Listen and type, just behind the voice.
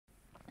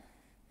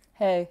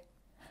Hey,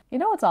 you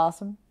know what's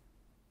awesome?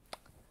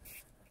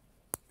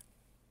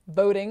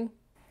 Voting.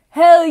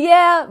 Hell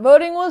yeah,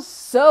 voting was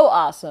so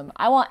awesome.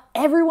 I want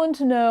everyone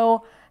to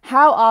know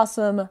how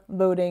awesome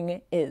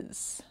voting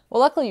is. Well,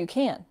 luckily you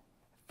can.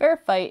 Fair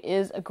Fight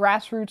is a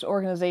grassroots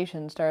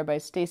organization started by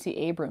Stacey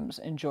Abrams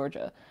in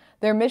Georgia.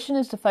 Their mission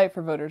is to fight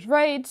for voters'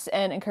 rights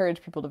and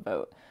encourage people to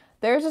vote.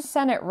 There's a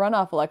Senate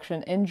runoff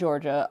election in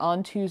Georgia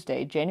on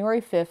Tuesday,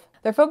 January 5th.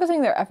 They're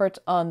focusing their efforts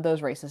on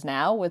those races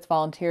now with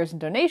volunteers and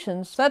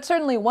donations, so that's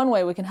certainly one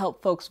way we can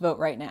help folks vote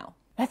right now.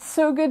 That's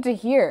so good to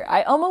hear.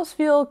 I almost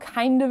feel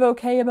kind of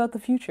okay about the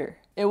future.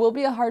 It will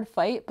be a hard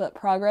fight, but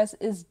progress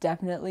is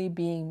definitely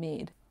being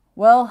made.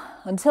 Well,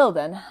 until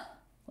then,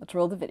 let's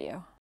roll the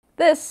video.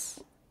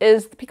 This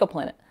is the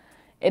PicoPlanet.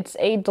 It's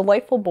a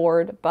delightful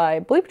board by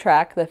Bleep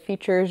Track that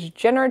features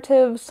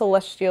generative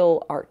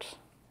celestial art.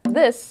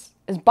 This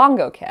is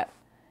Bongo Cat,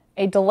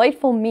 a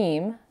delightful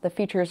meme that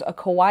features a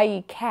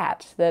kawaii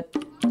cat that,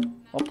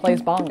 well,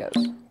 plays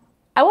bongos.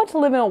 I want to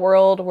live in a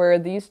world where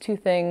these two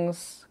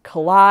things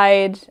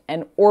collide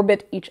and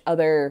orbit each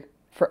other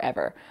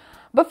forever.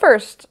 But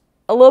first,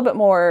 a little bit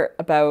more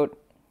about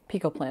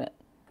PicoPlanet.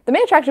 The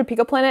main attraction of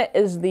PicoPlanet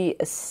is the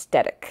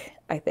aesthetic,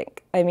 I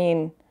think. I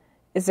mean,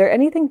 is there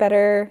anything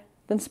better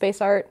than space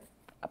art?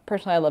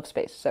 Personally, I love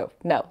space, so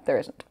no, there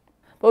isn't.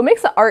 But what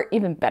makes the art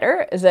even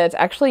better is that it's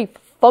actually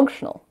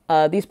functional.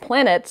 These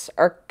planets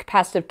are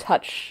capacitive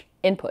touch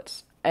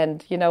inputs,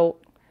 and, you know,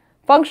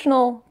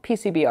 functional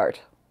PCB art.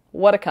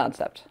 What a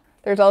concept.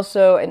 There's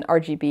also an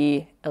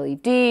RGB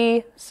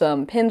LED,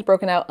 some pins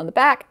broken out on the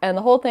back, and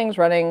the whole thing's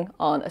running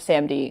on a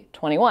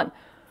SAMD21,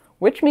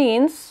 which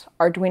means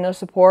Arduino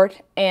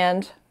support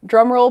and,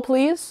 drumroll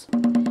please,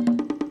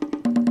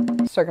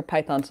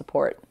 CircuitPython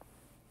support.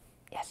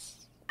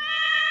 Yes.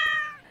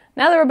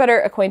 Now that we're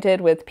better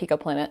acquainted with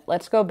PicoPlanet,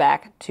 let's go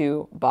back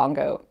to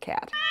Bongo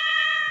Cat.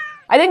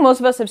 I think most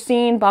of us have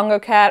seen Bongo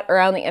Cat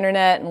around the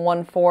internet in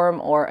one form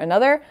or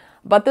another,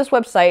 but this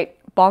website,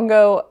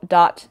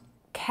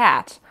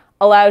 bongo.cat,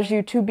 allows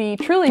you to be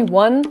truly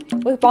one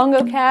with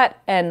Bongo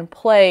Cat and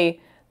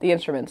play the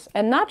instruments.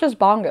 And not just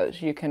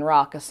bongos. You can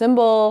rock a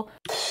cymbal,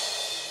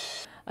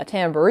 a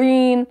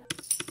tambourine,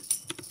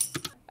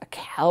 a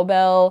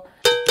cowbell,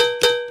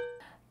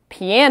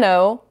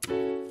 piano,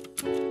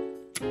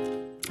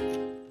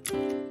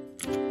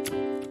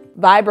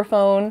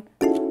 vibraphone,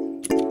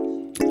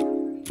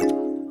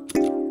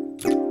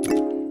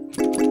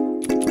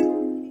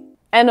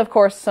 and of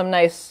course some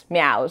nice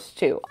meows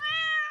too.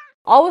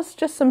 All with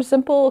just some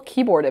simple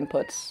keyboard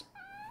inputs.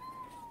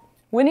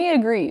 Winnie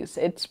agrees,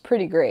 it's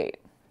pretty great.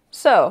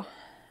 So,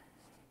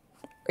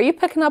 are you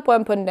picking up what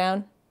I'm putting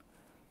down?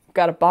 We've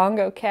got a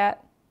Bongo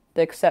Cat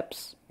that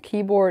accepts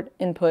keyboard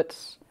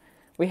inputs.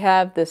 We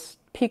have this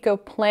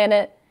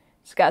PicoPlanet.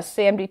 It's got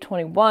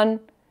SAMD21.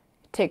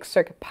 It takes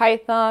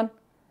CircuitPython.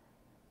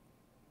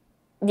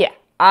 Yeah,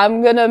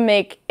 I'm gonna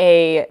make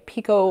a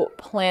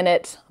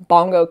PicoPlanet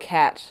Bongo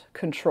Cat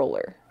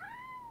controller.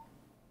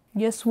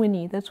 Yes,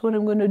 Winnie, that's what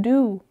I'm gonna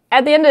do.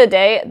 At the end of the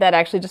day, that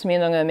actually just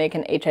means I'm gonna make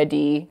an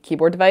HID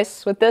keyboard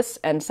device with this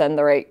and send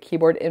the right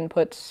keyboard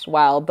inputs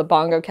while the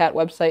Bongo Cat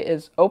website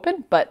is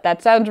open, but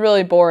that sounds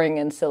really boring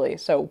and silly,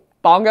 so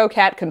Bongo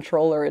Cat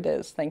controller it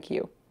is, thank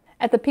you.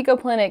 At the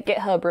PicoPlanet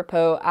GitHub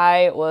repo,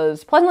 I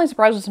was pleasantly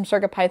surprised with some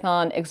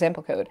CircuitPython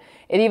example code.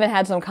 It even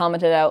had some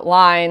commented out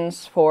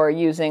lines for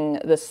using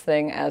this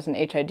thing as an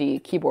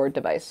HID keyboard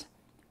device.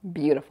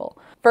 Beautiful.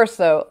 First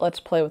though, let's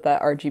play with that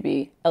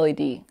RGB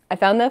LED. I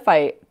found that if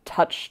I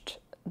touched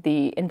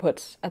the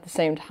inputs at the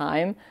same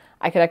time,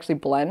 I could actually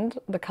blend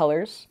the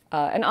colors,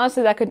 and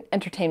honestly that could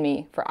entertain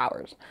me for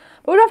hours.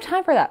 But we don't have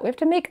time for that. We have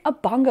to make a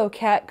Bongo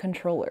Cat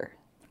controller.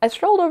 I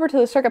strolled over to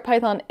the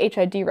CircuitPython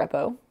HID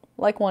repo,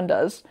 like one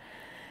does,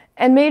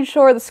 and made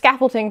sure the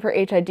scaffolding for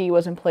HID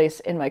was in place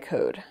in my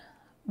code.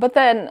 But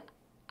then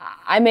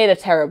I made a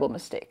terrible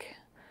mistake.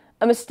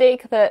 A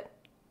mistake that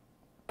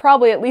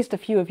probably at least a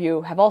few of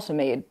you have also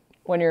made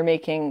when you're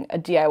making a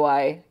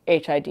DIY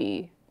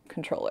HID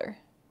controller.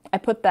 I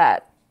put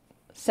that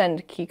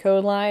send key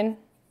code line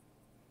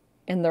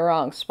in the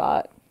wrong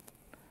spot.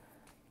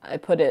 I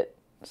put it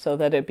so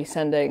that it'd be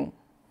sending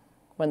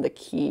when the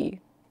key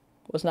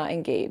was not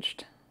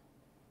engaged.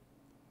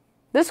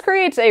 This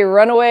creates a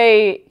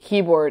runaway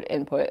keyboard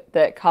input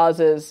that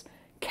causes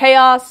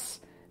chaos,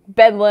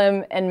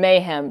 bedlam, and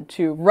mayhem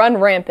to run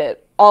rampant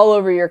all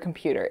over your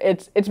computer.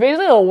 It's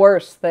basically the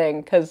worst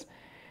thing, because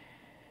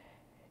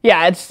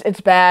yeah,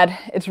 it's bad.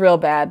 It's real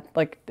bad.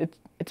 Like,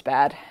 it's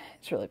bad.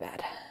 It's really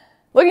bad.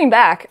 Looking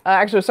back,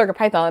 actually with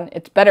CircuitPython,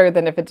 it's better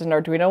than if it's an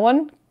Arduino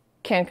one,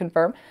 can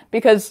confirm,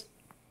 because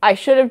I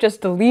should have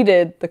just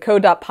deleted the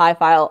code.py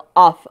file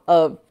off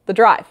of the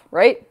drive,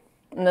 right?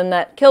 And then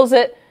that kills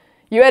it.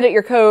 You edit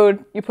your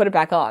code, you put it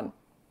back on.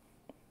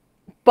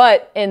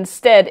 But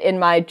instead, in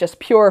my just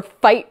pure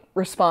fight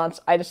response,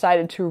 I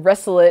decided to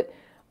wrestle it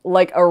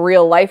like a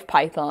real-life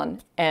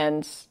Python,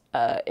 and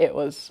it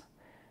was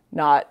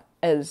not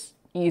as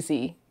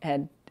easy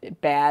and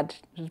bad.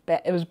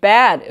 It was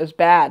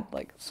bad.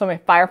 Like, so many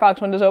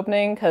Firefox windows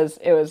opening because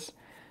it was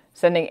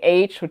sending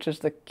H, which is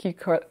the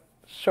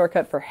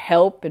shortcut for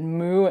help, and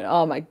moo, and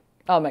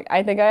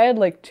I think I had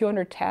like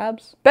 200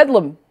 tabs.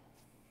 Bedlam!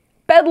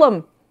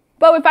 Bedlam!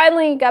 But we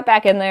finally got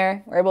back in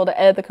there. We're able to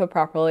edit the code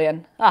properly,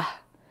 and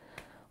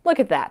look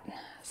at that.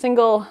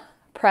 Single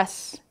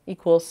press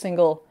equals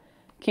single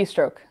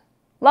keystroke.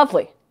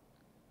 Lovely.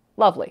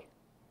 Lovely.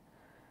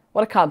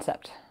 What a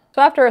concept.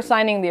 So after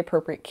assigning the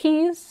appropriate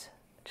keys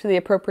to the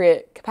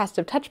appropriate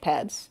capacitive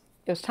touchpads,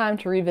 it was time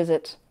to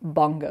revisit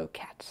Bongo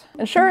Cat.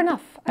 And sure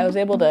enough, I was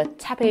able to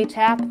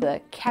tappity-tap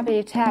the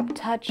cappity-tap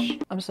touch,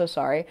 I'm so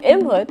sorry,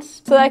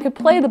 inputs so that I could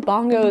play the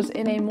bongos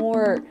in a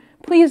more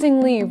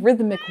pleasingly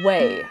rhythmic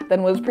way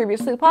than was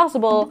previously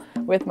possible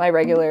with my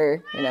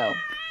regular,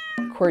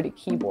 QWERTY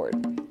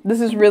keyboard.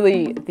 This is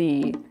really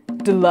the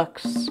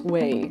deluxe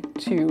way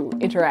to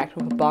interact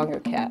with a Bongo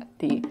Cat,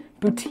 the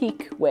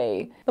boutique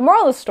way. The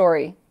moral of the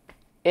story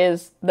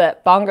is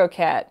that Bongo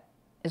Cat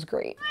is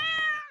great.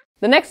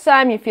 The next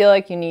time you feel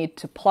like you need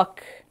to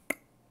pluck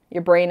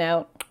your brain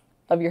out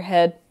of your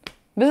head,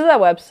 visit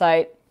that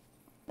website,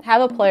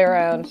 have a play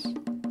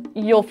around,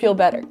 you'll feel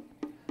better.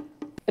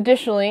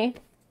 Additionally,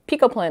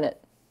 PicoPlanet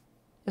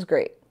is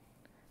great.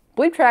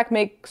 Bleep Track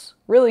makes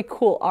really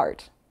cool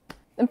art.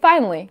 And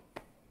finally,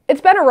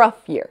 it's been a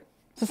rough year,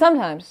 so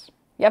sometimes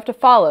you have to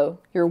follow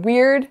your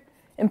weird,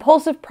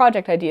 impulsive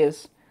project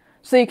ideas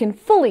so you can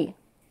fully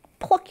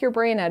pluck your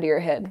brain out of your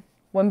head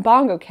when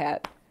Bongo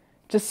Cat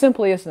just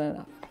simply isn't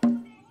enough.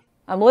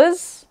 I'm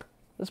Liz,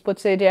 this is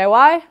Blitzay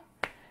DIY,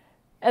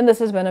 and this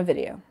has been a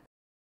video.